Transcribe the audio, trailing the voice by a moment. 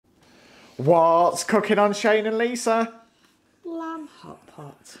What's cooking on Shane and Lisa? Lamb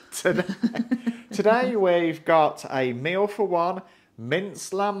Hotpot. Today we've got a meal for one,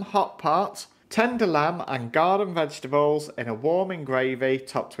 minced lamb hot pot, tender lamb and garden vegetables in a warming gravy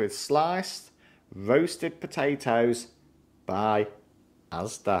topped with sliced, roasted potatoes by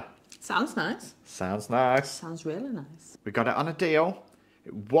Asda. Sounds nice. Sounds nice. Sounds really nice. We got it on a deal.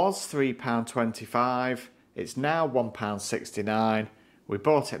 It was £3.25. It's now £1.69. We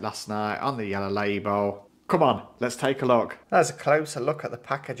bought it last night on the yellow label. Come on, let's take a look. There's a closer look at the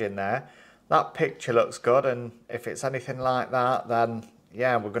packaging there. That picture looks good, and if it's anything like that, then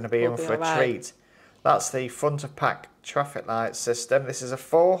yeah, we're going to be in for a treat. That's the front of pack traffic light system. This is a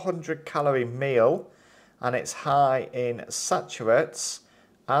 400 calorie meal, and it's high in saturates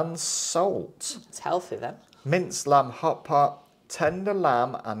and salt. It's healthy then. Minced lamb hot pot, tender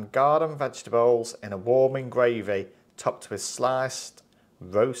lamb and garden vegetables in a warming gravy, topped with sliced,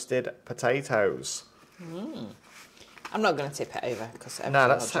 roasted potatoes. I'm not going to tip it over because no,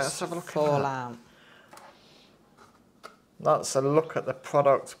 let's have a look at that. That's a look at the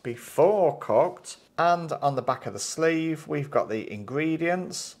product before cooked, and on the back of the sleeve we've got the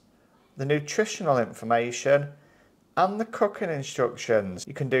ingredients, the nutritional information and the cooking instructions.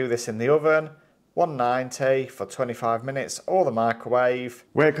 You can do this in the oven, 190 for 25 minutes, or the microwave.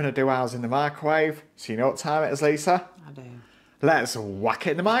 We're going to do ours in the microwave, so you know what time it is, Lisa? I do. Let's whack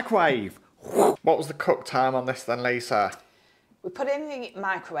it in the microwave. What was the cook time on this then, Lisa? We put it in the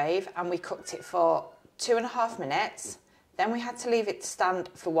microwave and we cooked it for 2.5 minutes. Then we had to leave it to stand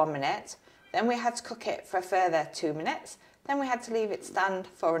for 1 minute. Then we had to cook it for a further 2 minutes. Then we had to leave it to stand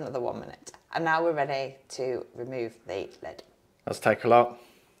for another 1 minute. And now we're ready to remove the lid. Let's take a look.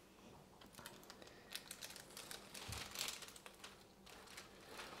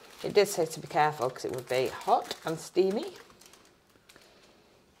 It did say to be careful because it would be hot and steamy.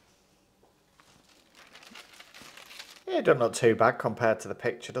 Yeah, it doesn't look too bad compared to the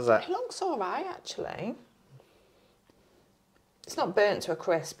picture, does it? It looks alright actually. It's not burnt to a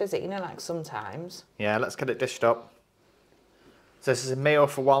crisp, is it? You know, like sometimes. Yeah, let's get it dished up. So this is a meal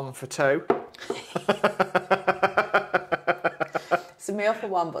for one for two. It's a meal for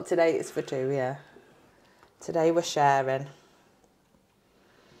one, but today it's for two, yeah. Today we're sharing.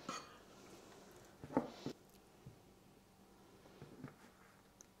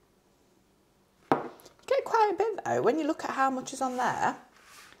 Get quite a bit though, when you look at how much is on there.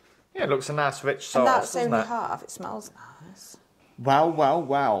 Yeah, it looks a nice rich sauce, and that's doesn't only it? half, it smells nice. Well, well,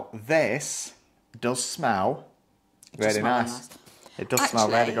 well, this does smell really nice. It does smell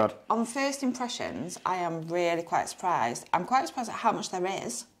really good. On first impressions, I am really quite surprised. I'm quite surprised at how much there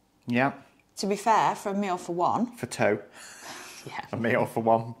is. Yeah. To be fair, for a meal for one. For two. Yeah. A meal for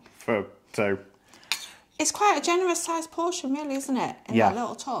one for two. It's quite a generous sized portion, really, isn't it? In that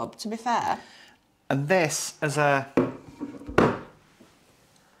little tub, to be fair. And this, as a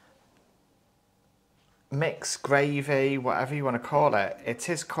mixed gravy, whatever you want to call it, it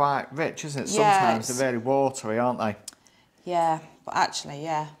is quite rich, isn't it? Sometimes they're really watery, aren't they? Yeah, but actually,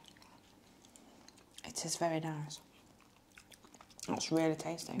 yeah. It is very nice. It's really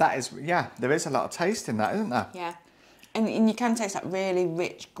tasty. That is, yeah, there is a lot of taste in that, isn't there? Yeah. And you can taste that really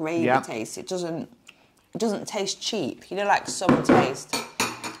rich gravy taste. It doesn't taste cheap. You know, like some taste.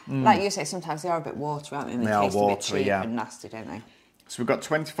 Like you say, sometimes they are a bit watery, aren't they? And they taste a bit cheap and nasty, don't they? So we've got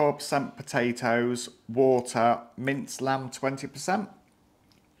 24% potatoes, water, minced lamb 20%.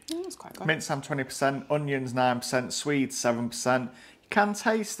 That's quite good. Minced lamb 20%, onions 9%, Swedes 7%. You can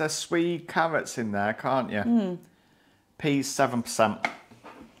taste the Swede carrots in there, can't you? Peas 7%.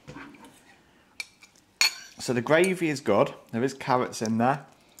 So the gravy is good. There is carrots in there.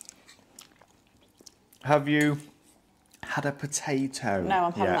 Have you had a potato? No,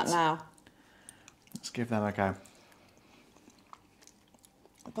 I'm having that now. Let's give them a go.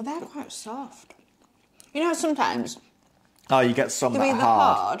 But they're quite soft. You know, sometimes... Oh, you get some that are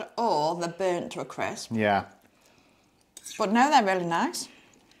hard. They're either hard or they're burnt to a crisp. Yeah. But no, they're really nice.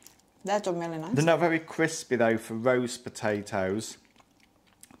 They're done really nice. They're not very crispy, though, for roast potatoes.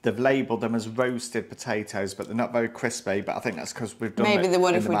 They've labelled them as roasted potatoes, but they're not very crispy. But I think that's because we've done Maybe they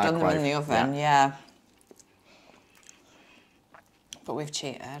would if we'd done them in the microwave. oven, yeah. But we've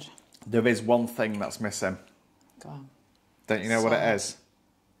cheated. There is one thing that's missing. Go on. Don't you know what it is?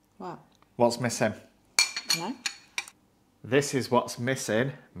 What? What's missing? No. This is what's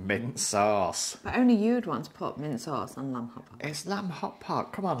missing, mint sauce. But only you'd want to put mint sauce on lamb hot pot. It's lamb hot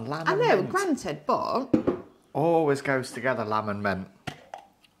pot. Come on, lamb I and know, mint. granted, but... Always goes together, lamb and mint.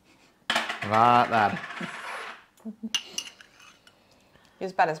 Right then. You're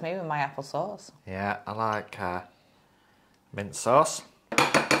as bad as me with my apple sauce. Yeah, I like mint sauce. Go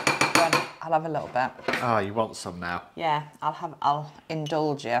on. I'll have a little bit. Oh, you want some now? Yeah, I'll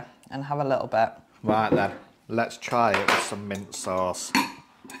indulge you and have a little bit. Right then, let's try it with some mint sauce.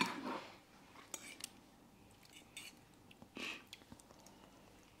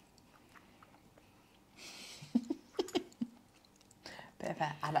 Bit of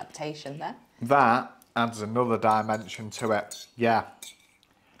an adaptation there. That adds another dimension to it. Yeah.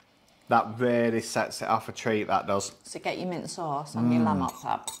 That really sets it off a treat, that does. So get your mint sauce and your lamb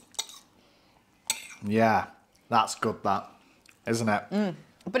hotpot. Yeah, that's good, that, isn't it?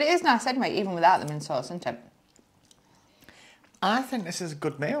 But it is nice anyway, even without the mint sauce, isn't it? I think this is a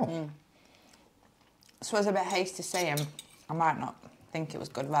good meal. So I was a bit hasty saying I might not think it was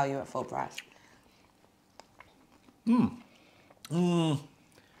good value at full price. I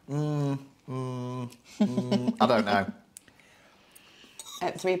don't know.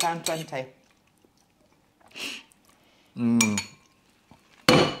 At £3.20.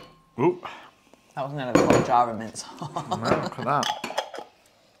 Ooh. That was nearly the whole jar of mint sauce. Well, look at that.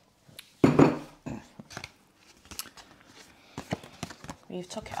 You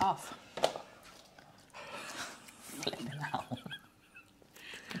took it off. Flipping hell.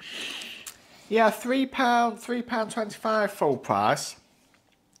 Yeah, £3.25 full price.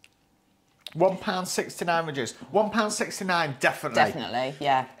 £1.69 reduced. £1.69 definitely. Definitely,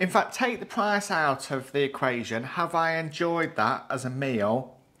 yeah. In fact, take the price out of the equation. Have I enjoyed that as a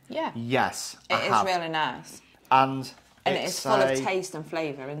meal? Yeah. Yes, It I is have. really nice. And it it's is full of taste and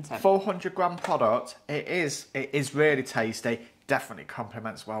flavour, isn't it? 400 gram product. It is really tasty. Definitely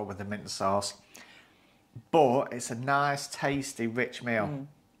complements well with the mint sauce. But it's a nice, tasty, rich meal,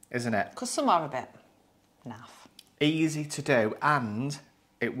 isn't it? Because some are a bit naff. Easy to do, and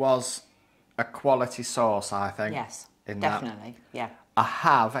it was a quality sauce, I think. Yes, in definitely, yeah. I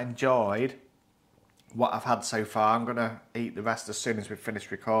have enjoyed what I've had so far. I'm going to eat the rest as soon as we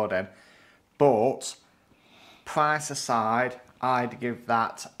finish recording. But, price aside, I'd give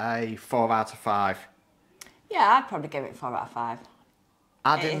that a 4 out of 5. Yeah, I'd probably give it 4 out of 5.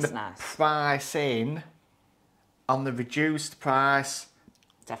 Adding It is the nice. price in, on the reduced price...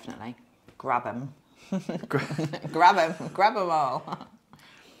 Definitely. Grab them. Grab them all.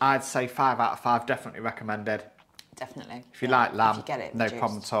 I'd say 5 out of 5, definitely recommended. Definitely. If you like lamb, if you get it no reduced.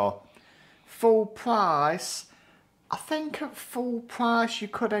 problem at all. Full price, I think at full price you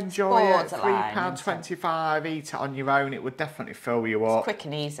could enjoy it. Borderline, £3.25, eat it on your own, it would definitely fill you up. It's quick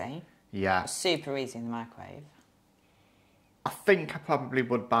and easy. Yeah. Super easy in the microwave. I think I probably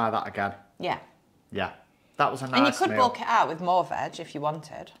would buy that again. Yeah. Yeah. That was a nice And you could meal. bulk it out with more veg if you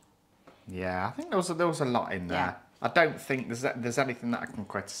wanted. Yeah, I think there was a lot in there. Yeah. I don't think there's anything that I can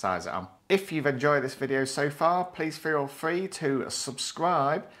criticise it on. If you've enjoyed this video so far, please feel free to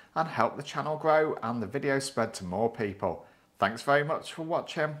subscribe and help the channel grow and the video spread to more people. Thanks very much for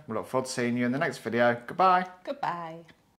watching. We look forward to seeing you in the next video. Goodbye. Goodbye.